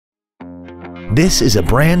This is a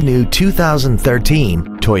brand new 2013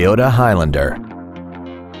 Toyota Highlander.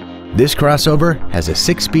 This crossover has a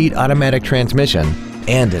 6-speed automatic transmission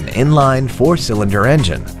and an inline 4-cylinder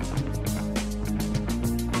engine.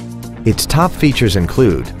 Its top features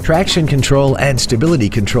include traction control and stability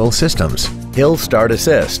control systems, hill start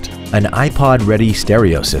assist, an iPod-ready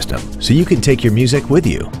stereo system so you can take your music with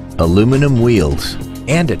you, aluminum wheels,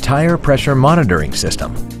 and a tire pressure monitoring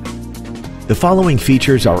system. The following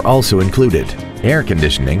features are also included: air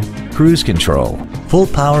conditioning, cruise control, full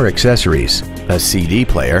power accessories, a CD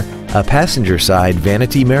player, a passenger side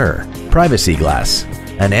vanity mirror, privacy glass,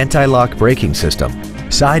 an anti-lock braking system,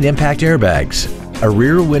 side impact airbags, a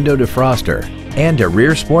rear window defroster, and a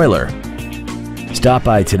rear spoiler. Stop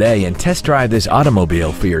by today and test drive this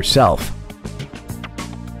automobile for yourself.